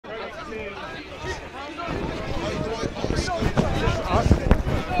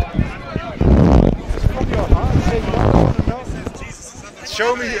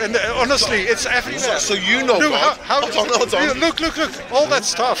Show me, and honestly, it's everywhere. So you know Look, God. Hold on. Look, all that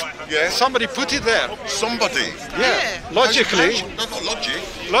stuff. Yeah. Somebody put it there. Somebody. Yeah. Logically, No, not logic.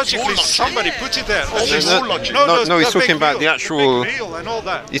 logically, somebody put it there. All There's this, no logic. No, he's the talking big about the wheel, actual. big wheel and all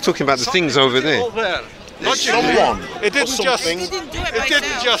that. He's talking about the things Somebody over put it there. all there. There's Logically, someone it or didn't just. something. He didn't do it It by didn't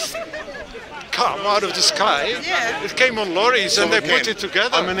himself. just come out of the sky. Yeah. It came on lorries So and they again, put it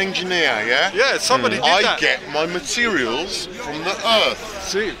together. I'm an engineer, yeah? Yeah, somebody did I that. get my materials from the earth.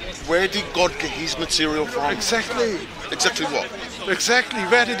 See, Where did God get his material from? exactly. Exactly what? Exactly.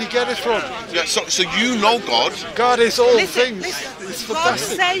 Where did he get it from? Yeah, so you know God. God is all Listen, things. It's God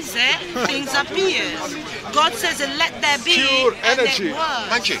fantastic. says it, things appear. God says it, let there be, Pure and energy. it was.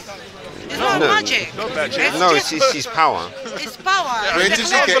 Magic. It's not No. magic. Not magic. No, it's his power. It's power. Where It's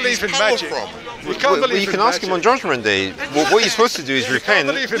does a he can't get plan. his believe in power magic. from? You can't Well, believe you can in ask him on magic. Judgment Day. What you're supposed to do is repent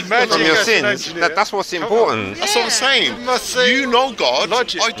believe in magic from your as an sins. engineer. That's what's Come on. important. That's what I'm saying. You must say You know God.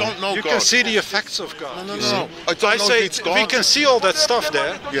 Logic. I don't know You God. can see the effects of God. No, you no, see. no. I don't know say if it's God. we can see all that stuff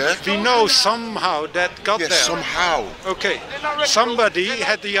there. Yeah. We know somehow that got Yeah, there. somehow. Okay. Somebody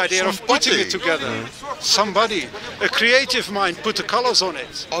had the idea of putting Somebody. it together. Somebody. A creative mind put the colors on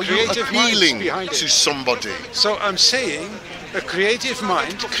it. Are you Creative minds appealing behind to it. somebody? So I'm saying a creative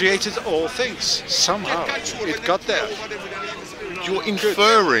mind created all things. Somehow it got there. You're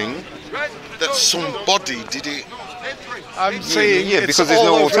inferring that somebody did it. I'm saying yeah, it's because there's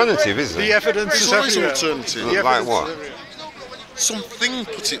no all over. alternative, is there? The evidence There's is always everywhere. alternative. The Like evidence what? is everywhere. Something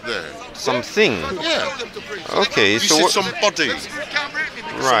put it there. Something. Yeah. Okay, You so said what? somebody.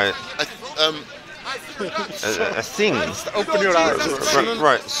 Right, Um, a thing. Open your eyes.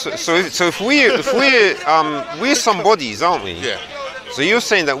 Right. So if we're some bodies, aren't we? yeah. So you're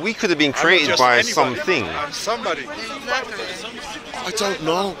saying that we could have been I'm not created just by anybody. something. I'm somebody. I don't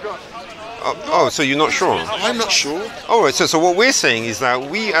know. Oh, so you're not sure? I'm not sure. All right. So what we're saying is that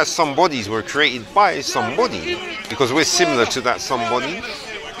we, as some bodies, were created by somebody because we're similar to that somebody.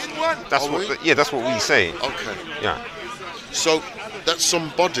 That's Are what. we? Yeah, that's what we say. Okay. Yeah. So that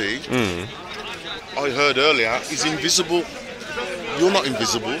somebody Mm. I heard earlier is invisible. You're not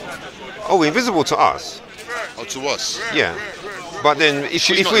invisible. Oh, invisible to us. Or to us. Yeah. But then if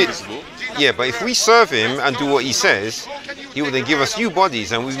She's not we invisible. yeah, but if we serve him and do what he says, he will then give us new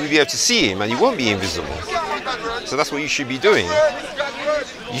bodies and we will be able to see him and he won't be invisible. So that's what you should be doing.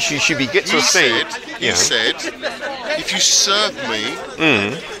 You should be get to a state. You said, if you serve me,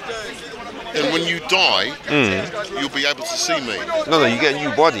 then when you die, you'll be able to see me. No, you get a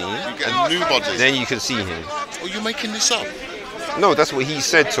new body. You get a new body. Then you can see him. Are you making this up? No, that's what he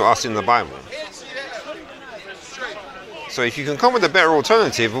said to us in the Bible. So if you can come with a better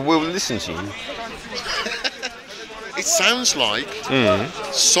alternative, we'll listen to you. It sounds like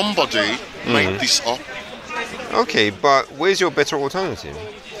somebody made this up. Okay, but where's your better alternative?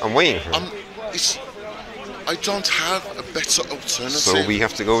 I'm waiting for it. I don't have a better alternative. So we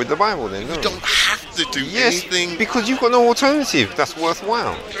have to go with the Bible then, You don't don't have to do we? Yes, anything. because you've got no alternative that's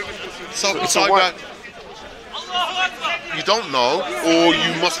worthwhile. So it's so either what- you don't know, or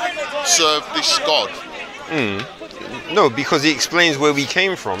you must serve this God. No, because he explains where we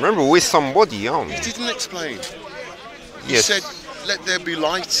came from. Remember, we're somebody, aren't we? He didn't explain. He Yes. said, "Let there be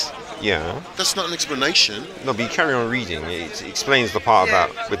light." Yeah. That's not an explanation. No, but you carry on reading. It explains the part Yeah.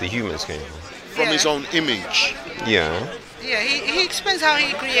 about where the humans came from. From his own image, Yeah. Yeah, he explains how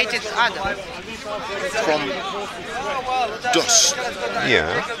he created Adam. from dust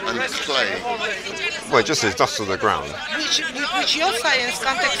Yeah. and clay. Well, it just says dust to the ground. Which your science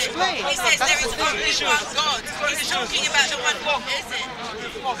can't explain. He says That's there the is thing. one God. He's talking about the one God, isn't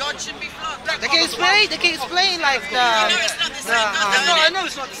it? God should be flogged. They can explain like No, it's not the same. no, I know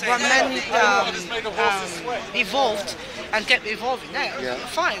it's not the same. When men evolved and kept evolving, Yeah.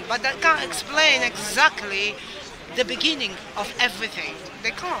 fine, but they can't explain exactly the beginning of everything.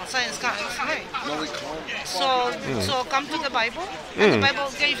 They can't. Science can't explain. No, we can't. So come to the Bible, and the Bible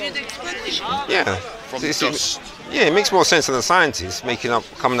gave you the explanation. Yeah. From So it's- dust. Yeah, it makes more sense than the scientists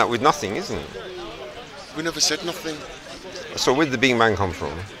coming up with nothing, isn't it? We never said nothing. So where did the Big Bang come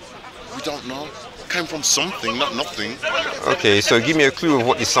from? We don't know. Came from something, not nothing. Okay, so give me a clue of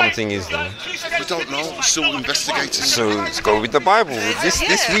what this something is then. We don't know. We're still investigating. So let's go with the Bible. This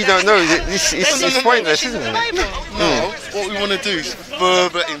we don't know. This is pointless, isn't it? No, what we want to do is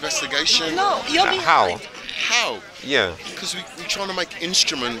further investigation. No, you're being How? How? Yeah. Because we're trying to make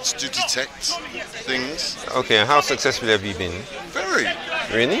instruments to detect things. Okay, and how successful have you been? Very.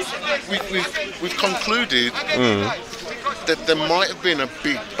 Really? We've concluded that there might have been a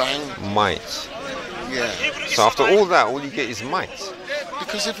Big Bang. Might. Yeah. So after all that, all you get is might.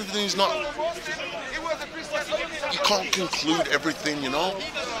 Because everything's not. can't conclude everything, you know.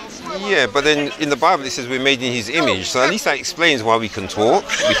 Yeah, but then in the Bible it says we're made in His image, so at least that explains why we can talk,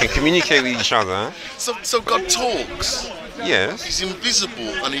 we can communicate with each other. So God talks. Yes, He's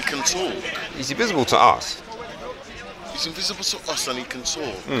invisible and He can talk. He's invisible to us. He's invisible to us and He can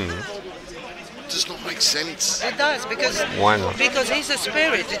talk. It does not make sense. It does, because Why not? Because He's a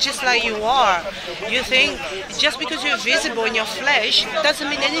spirit, just like you are. You think just because you're visible in your flesh doesn't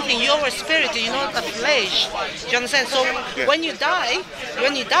mean anything. You're a spirit, you're not a flesh. Do you understand? So when you die,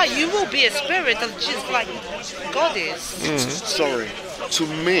 you will be a spirit, just like God is. Sorry. To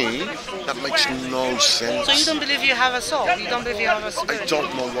me, that makes no sense. So you don't believe you have a soul? You don't believe you have a spirit? I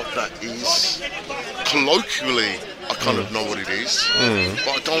don't know what that is. Colloquially, I kind of know what it is,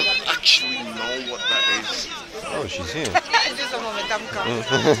 but I don't actually know what that is. Oh, she's here. Just a moment, I'm coming.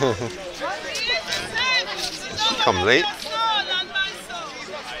 She come late?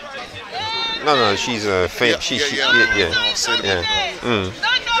 No, she's a fake. I'll say it about that.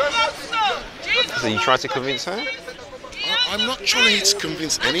 So you try to convince her? I'm not trying to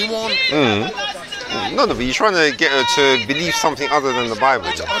convince anyone. No, but you're trying to get her to believe something other than the Bible.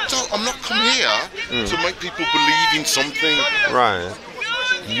 I'm not come here to make people believe in something. Right.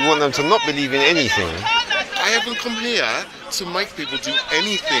 You want them to not believe in anything. I haven't come here to make people do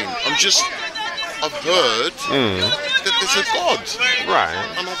anything. I've heard that there's a God. Right.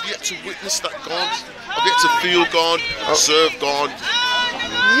 And I've yet to witness that God. I've yet to feel God, serve God.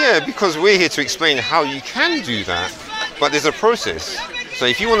 Yeah, because we're here to explain how you can do that. But there's a process. So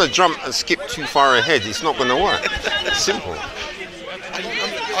if you want to jump and skip too far ahead, it's not going to work. It's simple.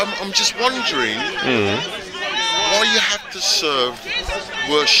 I'm just wondering why you have to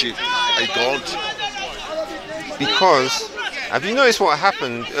worship a God. Because, have you noticed what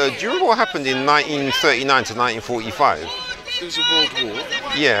happened? Do you remember what happened in 1939 to 1945? There was a world war.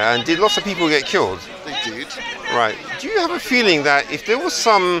 Yeah, and did lots of people get killed? They did. Right. Do you have a feeling that if there was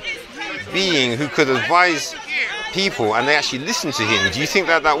some being who could advise people and they actually listened to him, do you think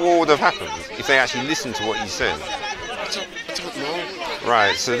that war would have happened if they actually listened to what he said? I don't know.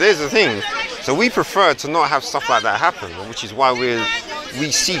 Right, so there's the thing. So we prefer to not have stuff like that happen, which is why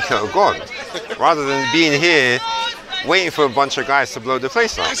we seek a God, rather than being here waiting for a bunch of guys to blow the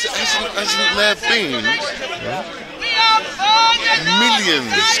place up. Hasn't there been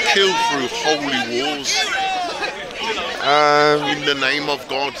millions killed through holy wars in the name of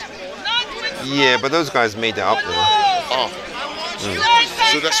God? Yeah, but those guys made it up though.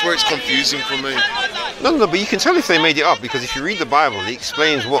 So that's where it's confusing for me. No, but you can tell if they made it up, because if you read the Bible, it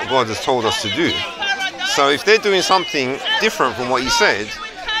explains what God has told us to do. So if they're doing something different from what He said,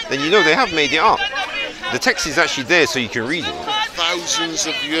 then you know they have made it up. The text is actually there so you can read it. Thousands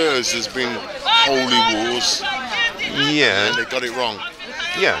of years there's been holy wars. Yeah. And they got it wrong.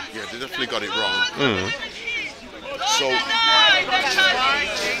 Yeah. Yeah, they definitely got it wrong. So,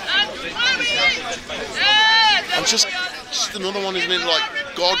 and just another one, isn't it? Like,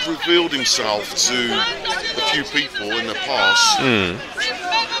 God revealed Himself to a few people in the past.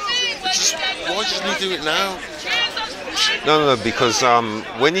 Why doesn't He do it now? No, because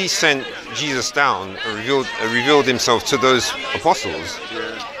when He sent Jesus down and revealed Himself to those apostles,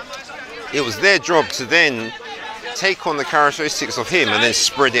 it was their job to then take on the characteristics of Him and then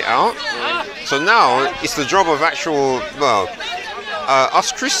spread it out. So now it's the job of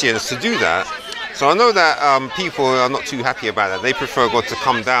us Christians to do that. So I know that people are not too happy about that. They prefer God to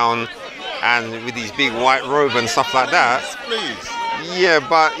come down and with these big white robe and stuff like that. Please. Yeah,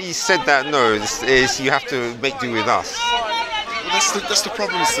 but He said that no, you have to make do with us. Well, that's the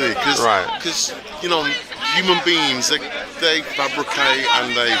problem, see, because you know, human beings they fabricate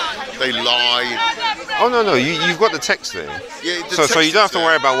and they lie. Oh no, you've got the text there. Yeah, so you don't have to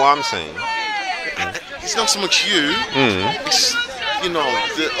worry about what I'm saying. It's not so much you. It's, you know,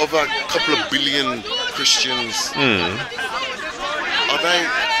 of a couple of billion Christians. Are they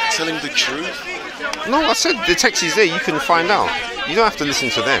telling the truth? No, I said the text is there. You can find out. You don't have to listen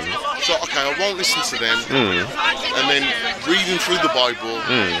to them. So okay, I won't listen to them. And then reading through the Bible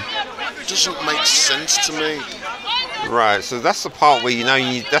doesn't make sense to me. Right, so that's the part where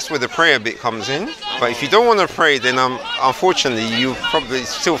that's where the prayer bit comes in. But if you don't want to pray, then unfortunately you probably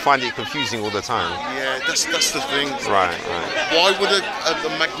still find it confusing all the time. Yeah, that's the thing. Right. Why would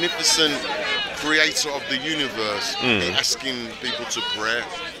a magnificent creator of the universe be asking people to pray?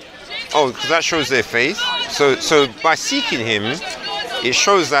 Oh, because that shows their faith. So by seeking Him, it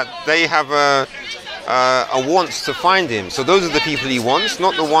shows that they have a want to find Him. So those are the people He wants,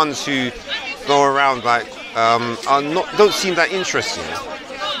 not the ones who go around like don't seem that interesting.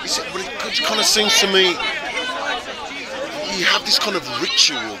 It kind of seems to me you have this kind of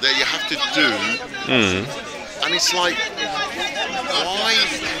ritual that you have to do, and And it's like, why?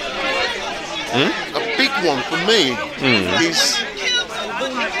 A big one for me is,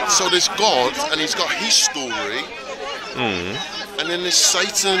 so there's God and he's got his story, and then there's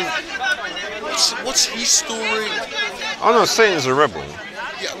Satan. What's his story? Oh no, Satan's a rebel.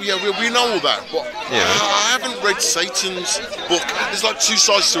 Yeah, we know all that, but I haven't read Satan's book. There's like two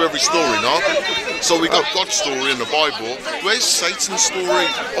sides to every story, no? So we got God's story in the Bible. Where's Satan's story?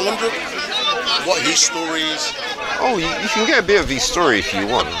 I wonder what his story is. Oh, you can get a bit of his story if you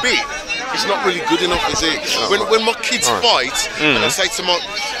want. A bit? It's not really good enough, is it? When my kids fight, and I say to my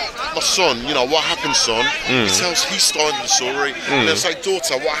son, you know, what happened, son? He tells his side of the story. And I say,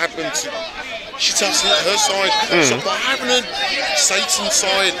 daughter, what happened to... She tells her side. So I haven't heard Satan's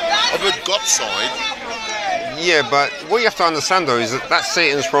side. I've heard God's side. Yeah, but what you have to understand though is that that's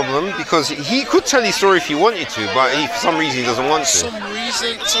Satan's problem, because he could tell his story if he wanted to, but for some reason he doesn't want to. Some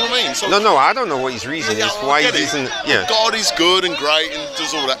reason? That's what I mean. So no, I don't know what his reason is. Why he isn't? Yeah. God is good and great and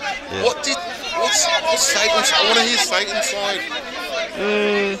does all that. Yeah. What's Satan's? I want to hear Satan's side.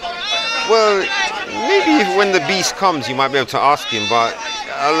 Well, maybe when the beast comes, you might be able to ask him, but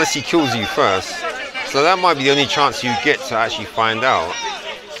unless he kills you first. So that might be the only chance you get to actually find out.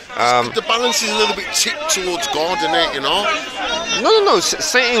 The balance is a little bit tipped towards God, isn't it, you know? No.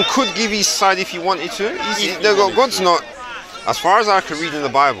 Satan could give his side if he wanted to. God's not, as far as I can read in the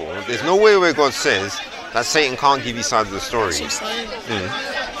Bible, there's no way where God says that Satan can't give his side of the story. That's what I'm saying.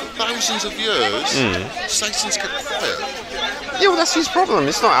 For thousands of years, Satan's kept quiet. Yeah, well, that's his problem.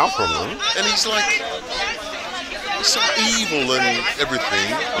 It's not our problem. And he's like, he's so evil and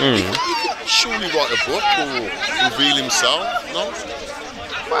everything. He could surely write a book or reveal himself, no?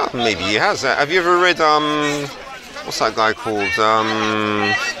 Well, maybe he has that. Have you ever read, what's that guy called?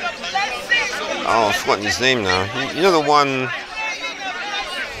 Oh, I've forgotten his name now. You know the one...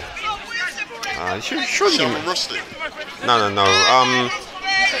 surely... Rusty? No.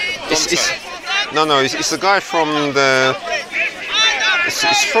 It's the guy from the...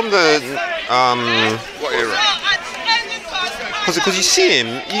 It's from the... What era? Because you see him,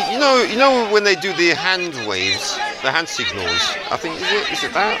 you know when they do the hand waves, the hand signals. I think is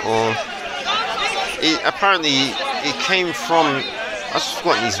it that, or apparently it came from, I've just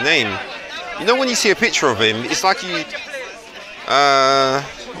forgotten his name. You know when you see a picture of him, it's like you. Why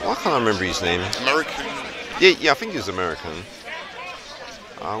can't I remember his name? American. Yeah, I think he was American.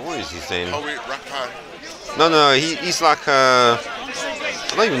 What is his name? Poet, rapper. No, he's like I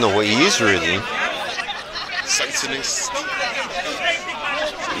don't even know what he is really. Satanist.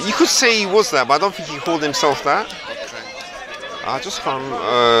 You could say he was that, but I don't think he called himself that. Okay. I just can't.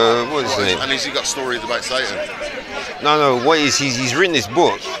 What is his name? And has he got stories about Satan? No. What is he's written this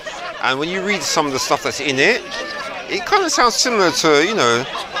book, and when you read some of the stuff that's in it, it kind of sounds similar to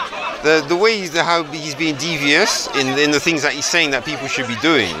the way how he's being devious in the things that he's saying that people should be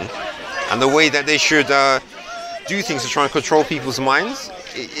doing, and the way that they should do things to try and control people's minds.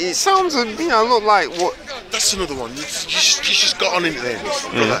 It sounds a lot like what. That's another one. You just got on into there,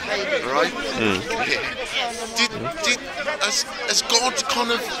 brother. Right? Has God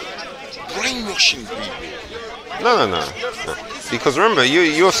kind of brainwashing people? No. Because remember,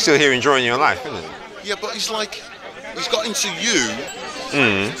 you're still here enjoying your life, isn't it? Yeah, but he's got into you,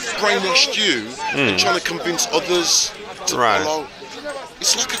 brainwashed you, and trying to convince others to follow.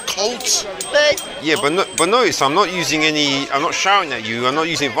 It's like a cult. Yeah, but notice I'm not not shouting at you. I'm not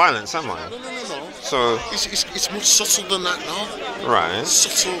using violence, am I? No. So it's more subtle than that now. Right.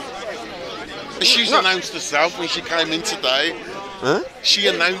 Subtle. And she's announced herself when she came in today. Huh? She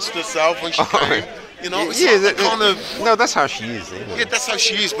announced herself when she came. You know, it's kind of. No, that's how she is. Yeah, that's how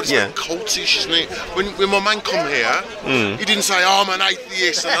she is, but it's like cultish, isn't it? When my man come here, he didn't say, "Oh, I'm an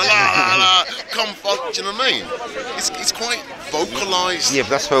atheist," and come fuck. Do you know what I mean? It's quite vocalised. Yeah, but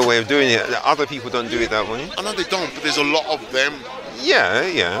that's her way of doing it. Other people don't do it that way. I know they don't, but there's a lot of them.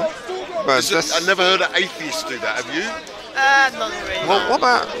 Yeah. But I never heard an atheist do that. Have you? Not really. Well, what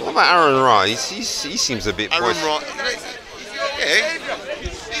about Aaron Ra? He seems a bit. Aaron Ra.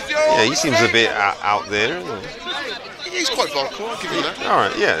 Yeah, he seems a bit out there. He's quite vocal. I'll give him that. All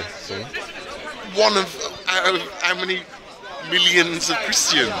right. Yeah. So. One of how many millions of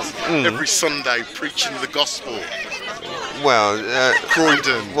Christians every Sunday preaching the gospel. Well,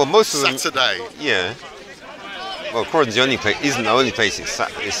 Croydon. Well, most of them. Saturday. Yeah. Well, Croydon's the only place. Isn't the only place. It's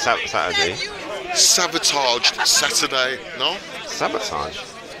Saturday. Sabotaged Saturday. No. Sabotage.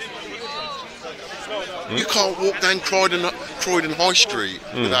 You can't walk down Croydon High Street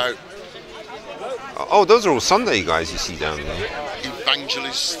without. Oh, those are all Sunday guys you see down there.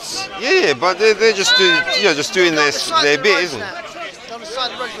 Evangelists. Yeah, but they're just doing their bit, isn't it? On the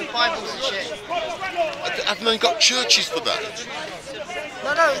side of the road with Bibles and shit. haven't they got churches for that?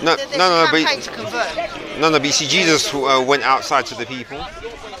 No, There's no, a but campaign to convert. but you see, Jesus went outside to the people,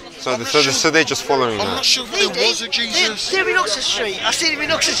 so they're just following I'm that. not sure if there was a Jesus. They're in Oxford Street. I've seen him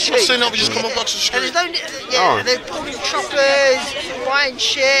in Oxford Street. I've seen just come up Oxford And Street. there's no, Oh. they're pulling choppers, buying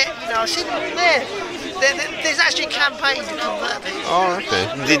shit. I've seen them all there. There's actually a campaign to convert people. Oh, okay.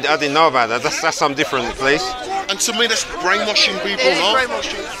 I didn't know about that. That's some different place. And to me, that's brainwashing people, It is no?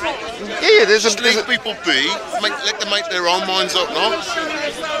 brainwashing. Yeah, there's Just a. leave people be, let them make their own minds up, no?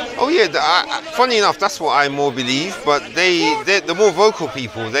 Oh yeah, funny enough, that's what I more believe. But the more vocal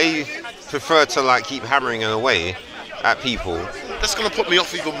people, they prefer to like keep hammering away at people. That's going to put me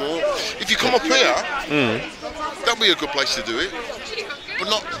off even more. If you come up here, that'd be a good place to do it. But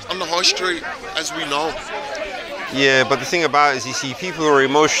not on the high street, as we know. Yeah, but the thing about it is, you see, people who are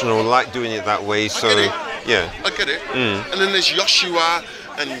emotional like doing it that way. So get it. yeah. I get it. And then there's Joshua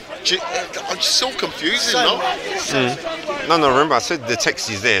and I'm just so confusing, no? No, remember I said the text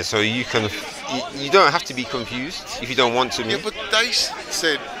is there, so you don't have to be confused if you don't want to be. Yeah, but they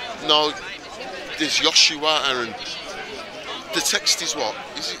said, no, there's Joshua and the text is what?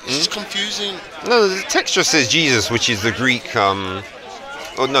 It's just confusing. No, the text just says Jesus, which is the Greek, the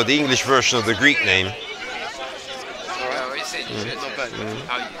English version of the Greek name. Not bad.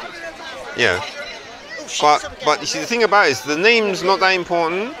 Yeah. But you see, the thing about it is the name's not that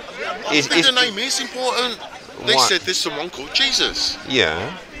important. I think the name is important. They What? said there's someone called Jesus.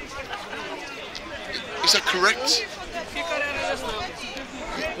 Yeah. Is that correct?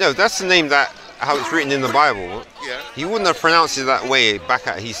 No, that's the name how it's written in the Bible. Yeah. He wouldn't have pronounced it that way back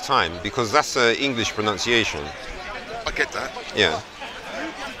at his time because that's an English pronunciation. I get that. Yeah.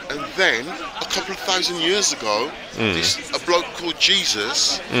 And then, a couple of thousand years ago, a bloke called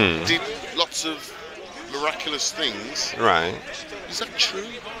Jesus did lots of miraculous things. Right. Is that true?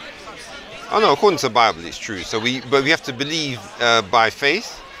 Oh no, according to the Bible, it's true. So we have to believe by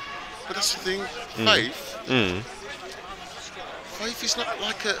faith. But that's the thing. Faith. Faith is not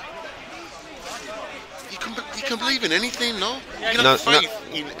like a. You can believe in anything, no? You can have faith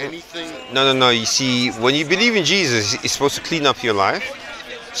in anything. No. You see, when you believe in Jesus, it's supposed to clean up your life.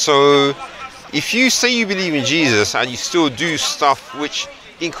 So, if you say you believe in Jesus and you still do stuff which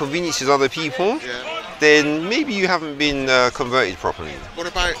inconveniences other people, then maybe you haven't been converted properly. What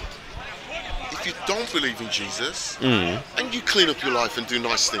about if you don't believe in Jesus and you clean up your life and do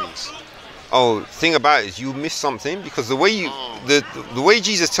nice things? Oh, thing about it is you miss something because the way the way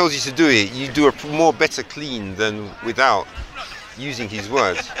Jesus tells you to do it, you do a more better clean than without using his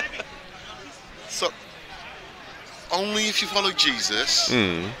words. So, only if you follow Jesus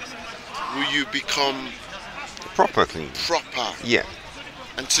will you become Proper clean. proper. Yeah.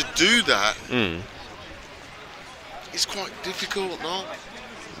 And to do that, it's quite difficult, no?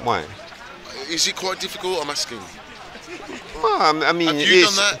 Why? Is it quite difficult? I'm asking. Well, I mean, Have you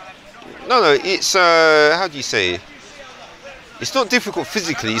done that? No, it's how do you say? It's not difficult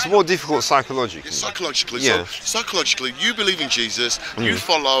physically. It's more difficult psychologically. Psychologically, Yeah. so psychologically, you believe in Jesus, you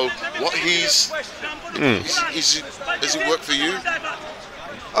follow what he's. Does it work for you?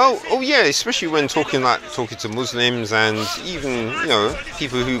 Oh yeah, especially when talking to Muslims and even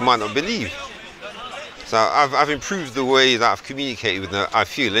people who might not believe. So I've improved the way that I've communicated with them. I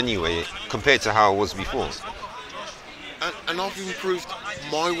feel anyway, compared to how I was before. And I've improved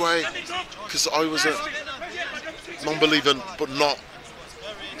my way because I was a non-believer, but not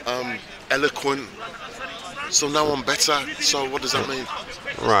eloquent. So now I'm better. So what does that mean?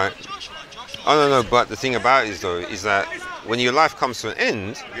 Right. Oh no, but the thing about it is that when your life comes to an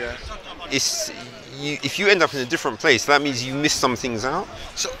end, if you end up in a different place, that means you miss some things out.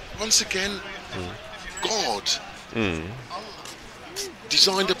 So once again, God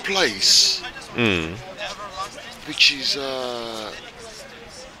designed a place which is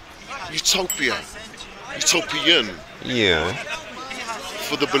utopian Yeah.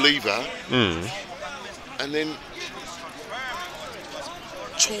 for the believer, and then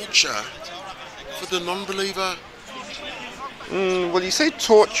torture for the non-believer. Well, you say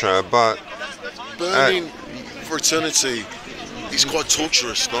torture, but Burning for eternity is quite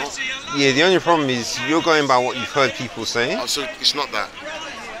torturous, no? yeah, the only problem is you're going by what you've heard people say. Oh, so it's not that.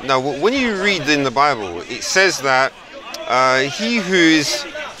 Now, when you read in the Bible, it says that he who is,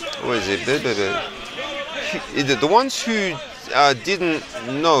 what is it? The ones who didn't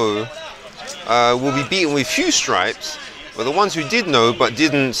know will be beaten with few stripes, but the ones who did know but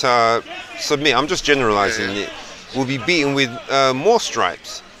didn't submit, I'm just generalizing it, will be beaten with more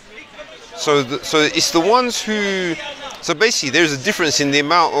stripes. So it's the ones who, so basically there's a difference in the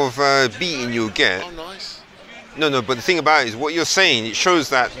amount of beating you'll get. Oh, nice. No, but the thing about it is what you're saying, it shows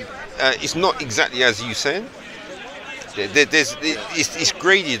that it's not exactly as you said. It's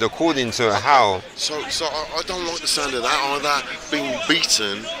graded according to how. So I don't like the sound of that either. Being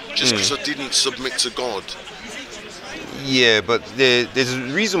beaten just because I didn't submit to God. Yeah, but there's a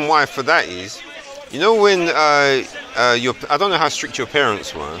reason why for that is, you know, when I don't know how strict your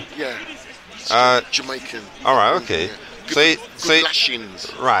parents were. Yeah. Jamaican. All right. Okay. Yeah. Good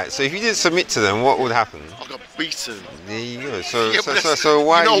lashings. Right. So if you didn't submit to them, what would happen? I got beaten. There you go. So Yeah, so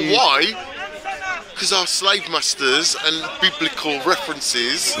why? You know why? Because our slave masters and biblical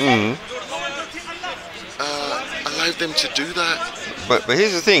references allowed them to do that. But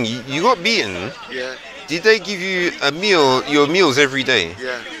here's the thing: you got beaten. Yeah. Did they give you your meals every day?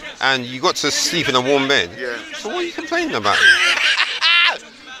 Yeah. And you got to sleep in a warm bed? Yeah. So what are you complaining about?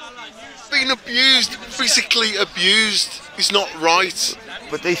 Being abused, physically abused, is not right.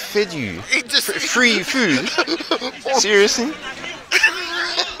 But they fed you It just free food. Seriously?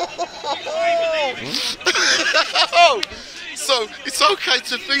 So it's okay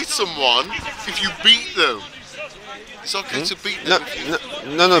to beat someone if you beat them. It's okay to beat them.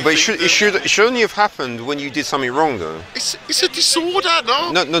 No. But it should only have happened when you did something wrong, though. It's a disorder,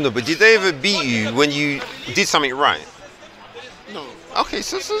 no? No. But did they ever beat you when you did something right? No. Okay,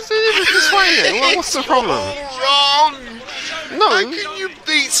 so it's fine then. What's the problem? Wrong. No. How can you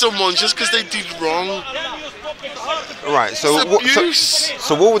beat someone just because they did wrong? Right. So It's abuse.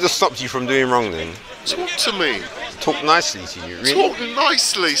 so what would have stopped you from doing wrong then? Talk to me. Talk nicely to you, really? Talk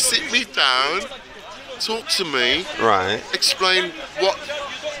nicely. Sit me down. Talk to me. Right. Explain what.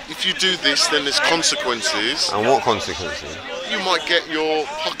 If you do this, then there's consequences. And what consequences? You might get your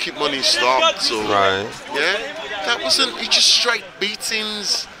pocket money stopped. Or, Right. Yeah. That wasn't. It's just straight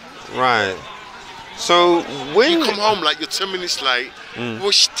beatings. Right. So when You come home like you're 10 minutes late.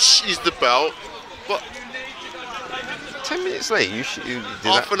 Whoosh, is the bell. But 10 minutes late, you did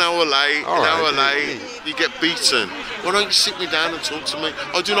half an hour late, All an right, hour yeah, late, you get beaten. Why don't you sit me down and talk to me?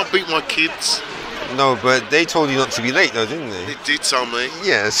 I do not beat my kids. No, but they told you not to be late, though, didn't they? They did tell me.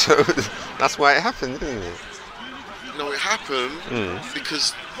 Yeah, so that's why it happened, didn't it? No, it happened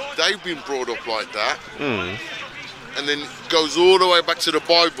because they've been brought up like that. And then it goes all the way back to the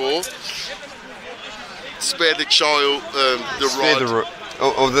Bible. Spare the child the Spare rod.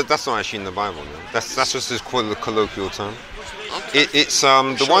 That's not actually in the Bible, man. That's just this colloquial term. Okay. It's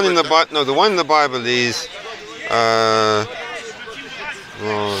the one in the Bible. No, the one in the Bible is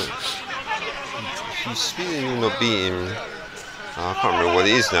well, if you speak and you not beat him. I can't remember what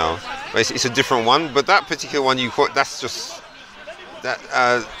it is now. But it's a different one. But that particular one you quote, that's just that.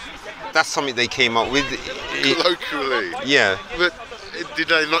 That's something they came up with. Colloquially. Yeah. But did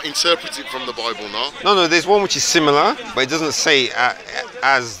they not interpret it from the Bible, no? No. There's one which is similar, but it doesn't say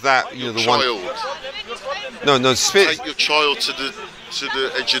as that. You know, the Child. one. No. Take your child to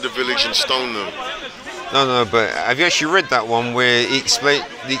the edge of the village and stone them. No. But have you actually read that one where it explain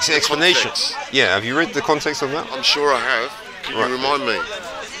the explanation? Context. Yeah. Have you read the context of that? I'm sure I have. Can you remind me?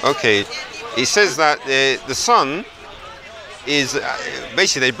 Okay. It says that the son is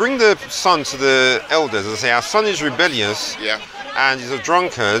basically they bring the son to the elders and say our son is rebellious. Yeah. And he's a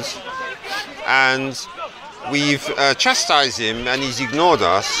drunkard, and we've chastised him, and he's ignored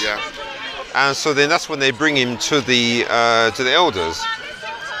us. Yeah. And so then that's when they bring him to the elders.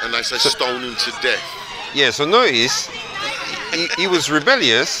 And they say stone him to death. Yeah. So notice he was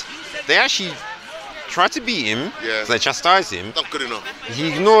rebellious. They actually tried to beat him. Yeah. So they chastised him. Not good enough. He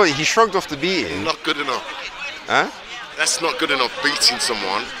ignored. He shrugged off the beating. Not good enough. Huh? That's not good enough. Beating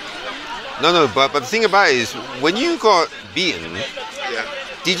someone. No. But the thing about it is, when you got beaten, Yeah.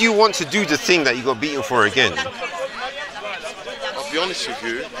 did you want to do the thing that you got beaten for again? I'll be honest with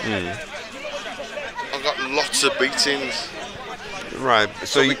you. I got lots of beatings. Right.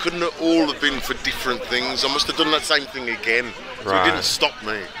 So It couldn't have all have been for different things. I must have done that same thing again. So Right. it didn't stop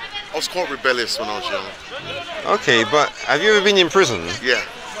me. I was quite rebellious when I was young. Okay, but have you ever been in prison? Yeah.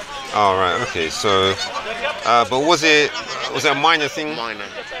 Oh, right. Okay. So, but was it a minor thing? Minor.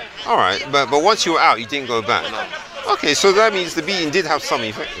 All right. But once you were out, you didn't go back. No. Okay. So that means the beating did have some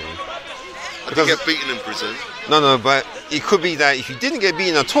effect. Then. I Because- didn't get beaten in prison. No. But it could be that if you didn't get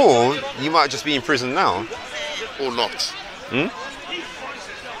beaten at all, you might just be in prison now. Or not. Hmm?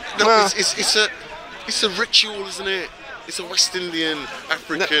 No, Well- it's a ritual, isn't it? It's a West Indian,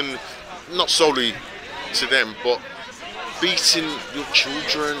 African, not solely to them, but beating your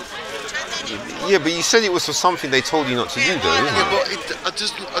children. Yeah, but you said it was for something they told you not to do, though, isn't Yeah, it?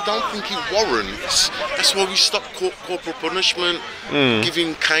 but I don't think it warrants. That's why we stopped corporal punishment,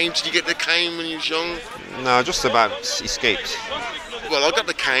 giving cane. Did you get the cane when you was young? No, just about escaped. Well, I got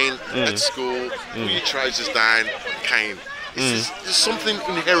the cane at school. Pull your trousers down, cane. There's something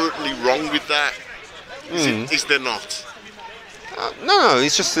inherently wrong with that. Is there not? No,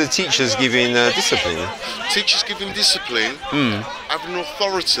 it's just the teachers giving discipline. Teachers giving discipline, having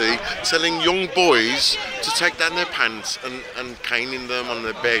authority, telling young boys to take down their pants and caning them on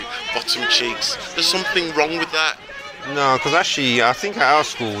their bottom cheeks. There's something wrong with that. No, because actually, I think at our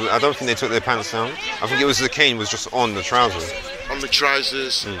school, I don't think they took their pants down. I think it was the cane was just on the trousers. On the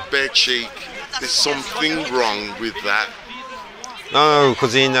trousers, bare cheek. There's something wrong with that. No,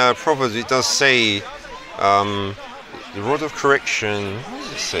 because in Proverbs it does say the rod of correction. What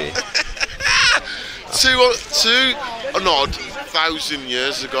does it say? 2,000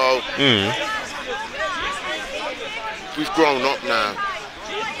 years ago. We've grown up now.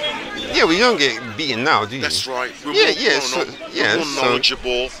 Yeah, we don't get beaten now, do you? That's right. We're more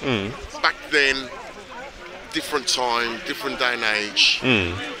knowledgeable. Back then, different time, different day and age.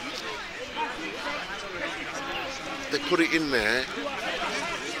 They put it in there.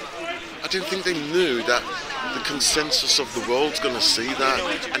 I don't think they knew that the consensus of the world's going to see that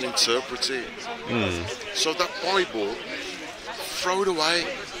and interpret it. So that Bible, throw it away.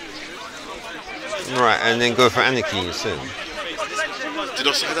 Right, and then go for anarchy instead. Did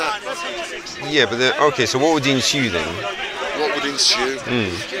I say that? Yeah, but then, okay, so what would ensue then? What would ensue?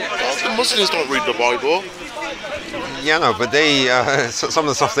 Well, the Muslims don't read the Bible. Yeah, no, but they some of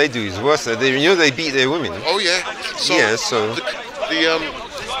the stuff they do is worse. They beat their women. Oh yeah. So yeah, so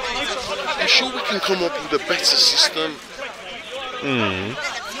I'm sure we can come up with a better system.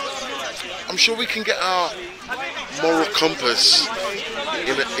 I'm sure we can get our moral compass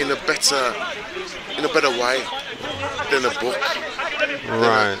in a better way than a book.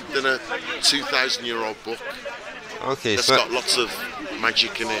 Right. Than a 2,000-year-old book. Okay, that's so got lots of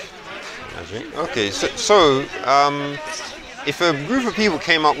magic in it. Magic. Okay, so if a group of people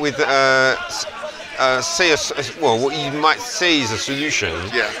came up with say what you might say is a solution,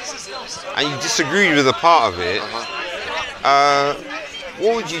 and you disagreed with a part of it,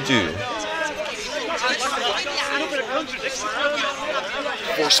 what would you do?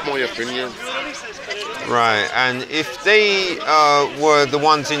 Voice my opinion. Right, and if they were the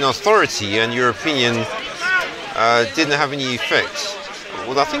ones in authority and your opinion didn't have any effect,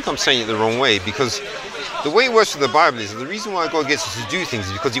 well, I think I'm saying it the wrong way, because the way it works with the Bible is the reason why God gets us to do things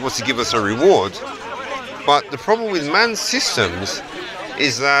is because He wants to give us a reward. But the problem with man's systems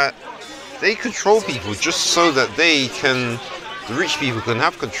is that they control people just so that the rich people can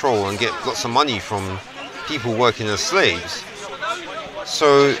have control and get lots of money from people working as slaves.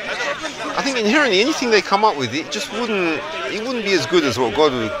 So I think inherently anything they come up with, it wouldn't be as good as what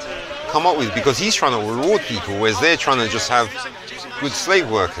God would come up with, because He's trying to reward people, whereas they're trying to just have good slave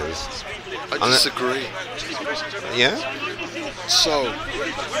workers. I disagree. Yeah? So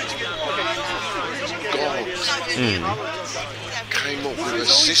God came up with a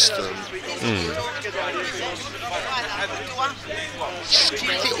system. Just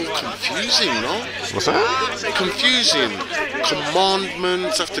made it all confusing, no? What's that? Confusing.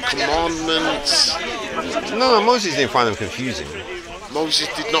 Commandments after commandments. No, Moses didn't find them confusing. Moses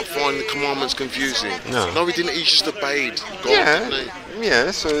did not find the commandments confusing. No, he didn't. He just obeyed God, didn't he?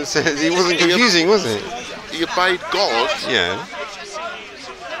 Yeah, so it wasn't confusing, was it? He obeyed God. Yeah.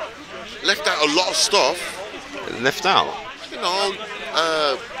 Left out a lot of stuff. Left out? You know,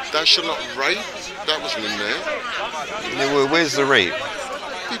 thou shalt not rape. That wasn't in there. Where's the rape?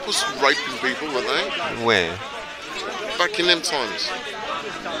 People raping people, weren't they? Where? Back in them times.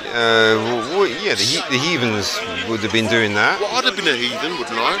 Yeah, the heathens would have been doing that. Well, I'd have been a heathen,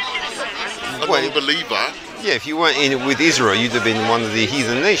 wouldn't I? A non-believer. Yeah, if you weren't in it with Israel, you'd have been one of the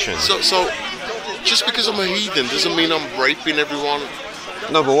heathen nations. So just because I'm a heathen doesn't mean I'm raping everyone.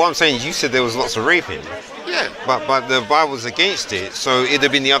 No, but what I'm saying is you said there was lots of raping. Yeah. But the Bible's against it, so it'd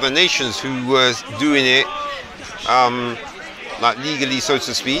have been the other nations who were doing it, like legally, so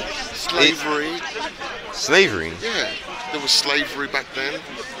to speak. Slavery. Slavery? Yeah, there was slavery back then.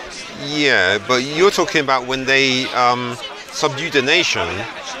 Yeah, but you're talking about when they subdued a nation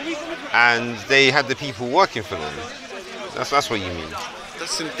and they had the people working for them. That's what you mean.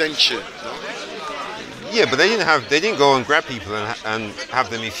 That's indentured, no? Yeah, but they didn't go and grab people and have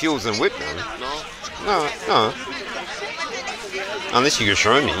them in fields and whip them. No. Unless you can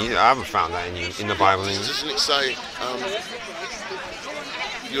show me. I haven't found that in the Bible. Doesn't it say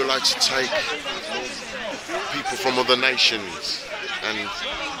you're allowed to take people from other nations and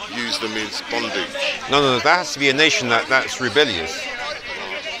use them as bondage? No, that has to be a nation that's rebellious.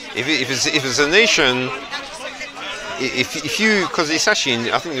 If it's a nation, because it's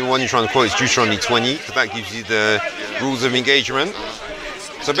actually, I think the one you're trying to quote is Deuteronomy 20, because that gives you the rules of engagement.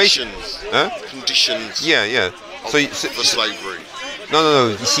 So conditions. Huh? Conditions. Yeah. for slavery. No.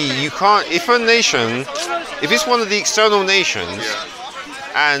 You see, you can't. If a nation, if it's one of the external nations,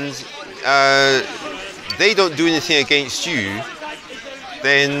 and they don't do anything against you,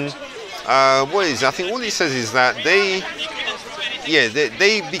 then what is? I think what he says is that they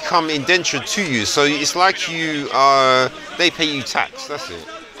become indentured to you. So it's like they pay you tax. That's it.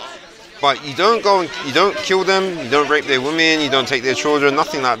 But you don't go and you don't kill them. You don't rape their women. You don't take their children.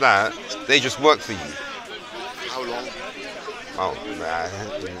 Nothing like that. They just work for you. How long? Oh,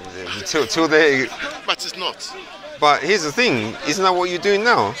 till they. Matters not. But here's the thing: isn't that what you're doing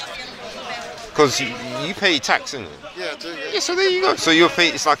now? Because you pay tax, isn't it? Yeah, I do. Yeah. So there you go. So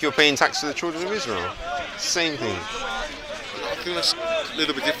it's like you're paying tax to the children of Israel. Same thing. I think that's a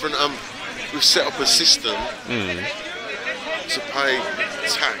little bit different. We've set up a system to pay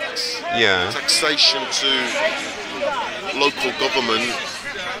tax. Yeah. Taxation to local government.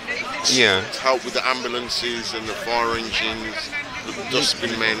 Yeah. To help with the ambulances and the fire engines, the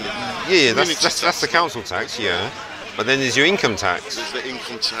dustbin men. Yeah, that's the council tax, yeah. But then there's your income tax. There's the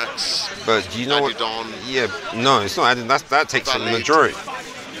income tax. But do you know added what? On. Yeah, no, it's not added. That takes the majority.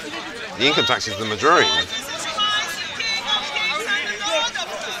 The income tax is the majority.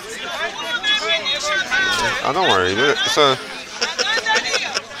 Oh, don't worry. So.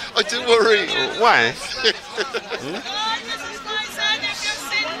 I do worry. Why?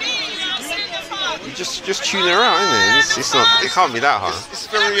 You just tune her out, isn't it? It's not. It can't be that hard. It's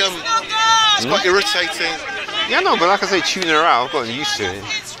very it's quite irritating. Yeah, no, but like I say, tune her out. I've gotten used to it.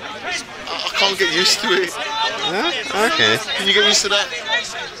 I can't get used to it. Yeah? Okay. Can you get used to that?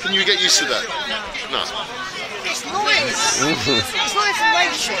 Can you get used to that? No. It's noise. It's not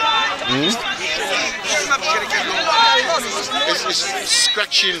information. It's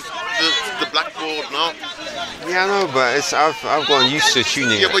scratching the blackboard now. Yeah, I know, but I've gotten used to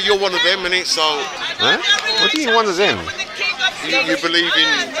tuning. Yeah, but you're one of them, innit? So. Huh? What do you mean one of them? You believe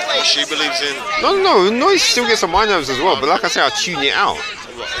in what she believes in. No, noise still gets on my nerves as well. But like I say, I tune it out.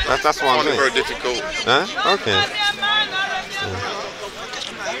 That's what I'm doing. doing. Very difficult. Huh? Okay.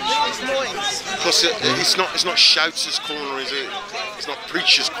 Plus, it's not Shouter's corner, is it? It's not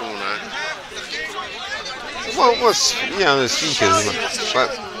Preacher's corner. Well, the speakers, but.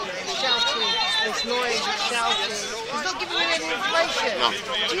 Shouting, it's noise, it's shouting. He's not giving you any information. No.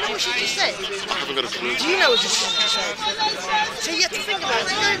 Do you know what she just said? I haven't got a clue. Do you know what she just said? So you have to think about it.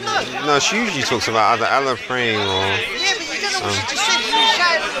 You don't know. No, she usually talks about either Allah praying or. Yeah, but you don't know what she just said. You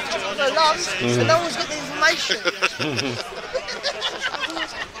shout at the lungs, so no one's got the information.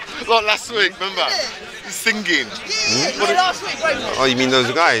 Like last week, remember? Singing. Yeah, last week, right? Oh, you mean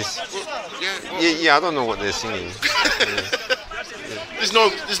those guys? Yeah. I don't know what they're singing. There's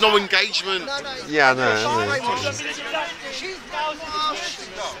no engagement. No. Yeah, no.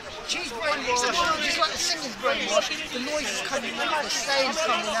 She's brainwashed. Just like the singer's brainwashed. The noise is coming out, the saying's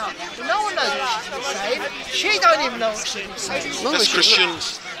coming out. But no one knows what she's saying. She don't even know what she's saying. No, That's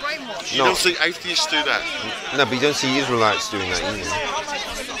Christians. Brainwashed. You don't see atheists do that. No, but you don't see Israelites doing that either.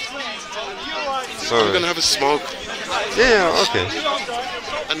 So, We're going to have a smoke. Yeah, okay.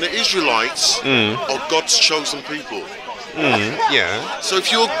 And the Israelites are God's chosen people. Yeah. So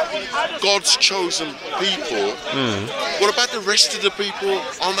if you're God's chosen people, what about the rest of the people?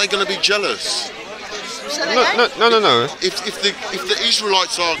 Aren't they going to be jealous? No. If the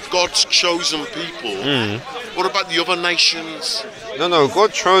Israelites are God's chosen people, what about the other nations? No.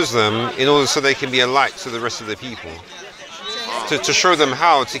 God chose them in order so they can be a light to the rest of the people. To show them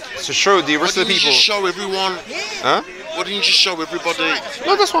how to show the rest of the people. Why didn't you just show everyone? Huh? Why didn't you just show everybody?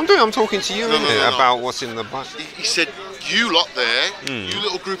 No, that's what I'm doing. I'm talking to you No. about what's in the Bible. He said, you lot there, you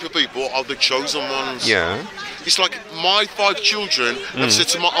little group of people are the chosen ones. Yeah. It's like my 5 children have said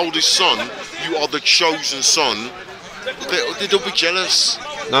to my oldest son, you are the chosen son. They'll be jealous.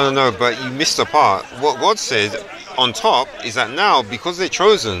 No, but you missed a part. What God said on top is that now, because they're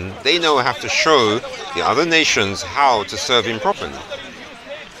chosen, they now have to show the other nations how to serve Him properly.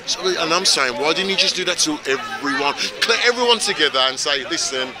 So, and I'm saying, why didn't you just do that to everyone? Clear everyone together and say,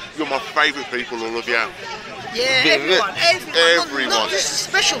 listen, you're my favourite people, all of you. Yeah, everyone. Everyone. Not just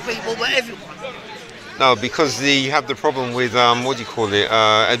special people, but everyone. No, because you have the problem with, what do you call it,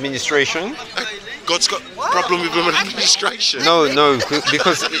 administration? God's got a problem with administration. No,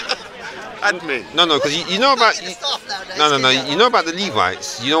 because... Admin. No, because you know about... No. You know about the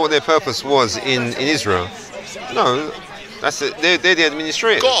Levites. You know what their purpose was in Israel? No, that's it. They're the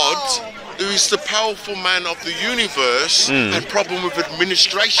administrators. God, who is the powerful man of the universe, had a problem with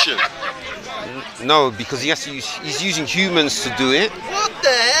administration. No, because he's using humans to do it. What the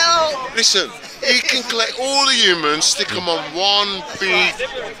hell? Listen, He can collect all the humans, stick them on one big,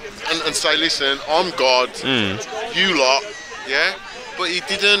 and say, listen, I'm God, you lot, yeah? But he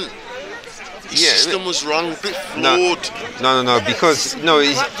didn't. The system was wrong, a bit flawed. No, because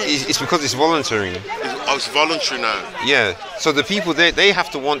it's because it's voluntary. Oh, it's voluntary now. Yeah. So the people they have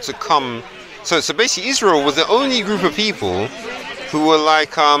to want to come. So basically, Israel was the only group of people who were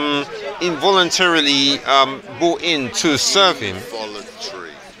like involuntarily brought in to serve him.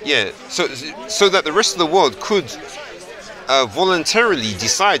 Voluntary. Yeah. So that the rest of the world could voluntarily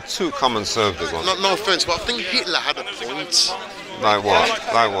decide to come and serve the God. No offense, but I think Hitler had a point. Like what?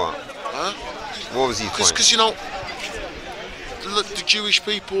 Like what? Huh? What was his point? Because you know, the Jewish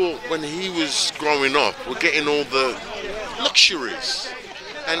people when he was growing up were getting all the luxuries,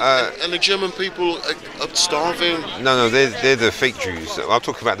 and the German people are starving. No, they're the fake Jews. I'll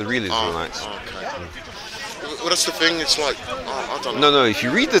talk about the real Israelites. Okay. Well, that's the thing. It's like I don't know. No. If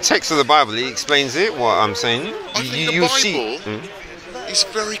you read the text of the Bible, it explains it. What I'm saying. I think the Bible is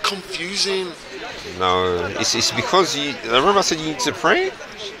very confusing. No, it's because you. Remember I said you need to pray.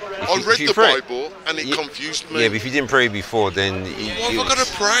 I read the Bible and it confused me. Yeah, but if you didn't pray before, then... Why have I got to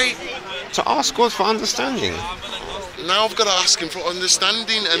pray? To ask God for understanding. Now I've got to ask him for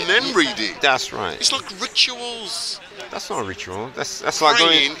understanding and then read it. That's right. It's like rituals. That's not a ritual. That's like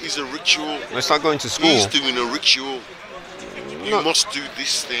praying is a ritual. It's like going to school. He's doing a ritual. You must do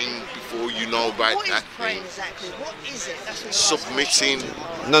this thing before you know about that thing. Exactly? What is it? That's what Submitting.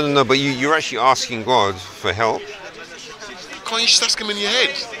 No, but you're actually asking God for help. Can't you just ask him in your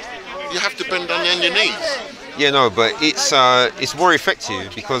head? You have to bend down on your knees. Yeah, no, but it's more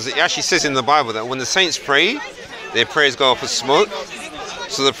effective because it actually says in the Bible that when the saints pray, their prayers go up as smoke.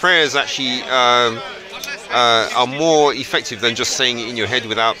 So the prayers actually are more effective than just saying it in your head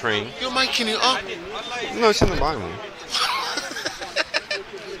without praying. You're making it up. No, it's in the Bible.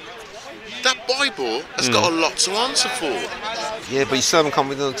 That Bible has got a lot to answer for. Yeah, but you still haven't come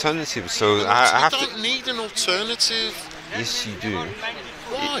with an alternative, so I have to... You don't need an alternative. Yes, you do.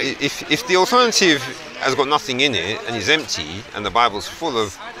 Why? If the alternative has got nothing in it and is empty, and the Bible's full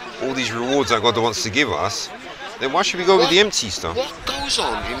of all these rewards that God wants to give us, then why should we go with the empty stuff? What goes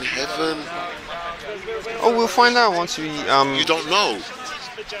on in heaven? Oh, we'll find out once we... You don't know?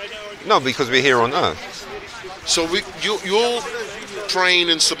 No, because we're here on earth. So you're praying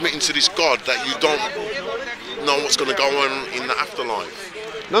and submitting to this God that you don't know what's going to go on in the afterlife?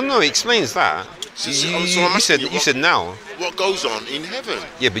 No, he explains that. You said now. What goes on in heaven?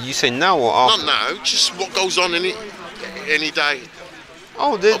 Yeah, but you say now or after? Not now, just what goes on in it any day.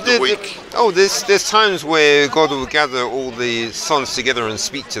 Oh, there's times where God will gather all the sons together and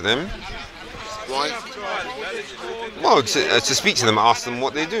speak to them. Why? Well, to speak to them, ask them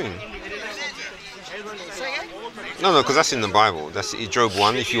what they're doing. No, because that's in the Bible. That's Job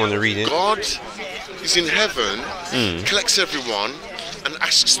 1, if you want to read it. God is in heaven, collects everyone, and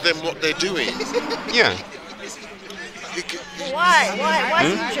asks them what they're doing. Yeah. Why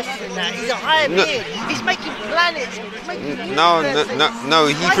is he interested in that? He's a higher being. He's making planets.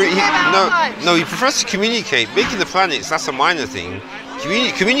 He prefers to communicate. Making the planets, that's a minor thing.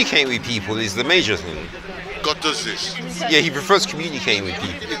 Communicating with people is the major thing. God does this. Yeah, he prefers communicating with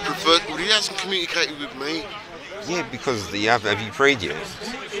people. He hasn't communicated with me. Yeah, because have you prayed yet?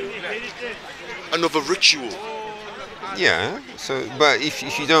 Another ritual. Yeah. So, but if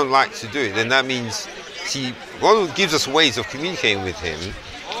you don't like to do it, then that means, see, God gives us ways of communicating with Him.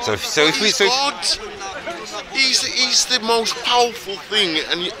 So God, He's the most powerful thing,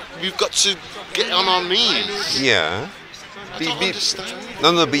 and we've got to get on our knees. Yeah. I don't understand.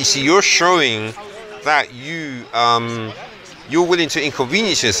 No, but you see, you're showing that you're willing to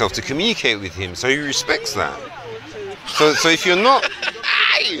inconvenience yourself to communicate with Him, so He respects that. So if you're not,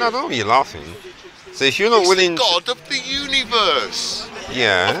 no, don't be laughing. So if you're not willing, the God of the universe.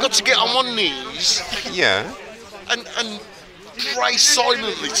 Yeah. I've got to get on my knees. Yeah. And pray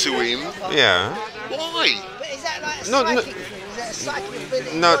silently to Him. Yeah. Why? But is that like psychic? Is that a psychic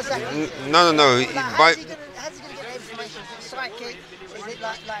ability? No. How's he going to get information? Is it psychic? Is it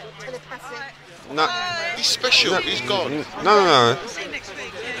like telepathic? No. He's special. He's God. No.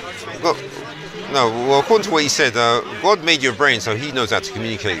 Well, according to what he said, God made your brain, so He knows how to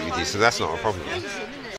communicate with you, so that's not a problem.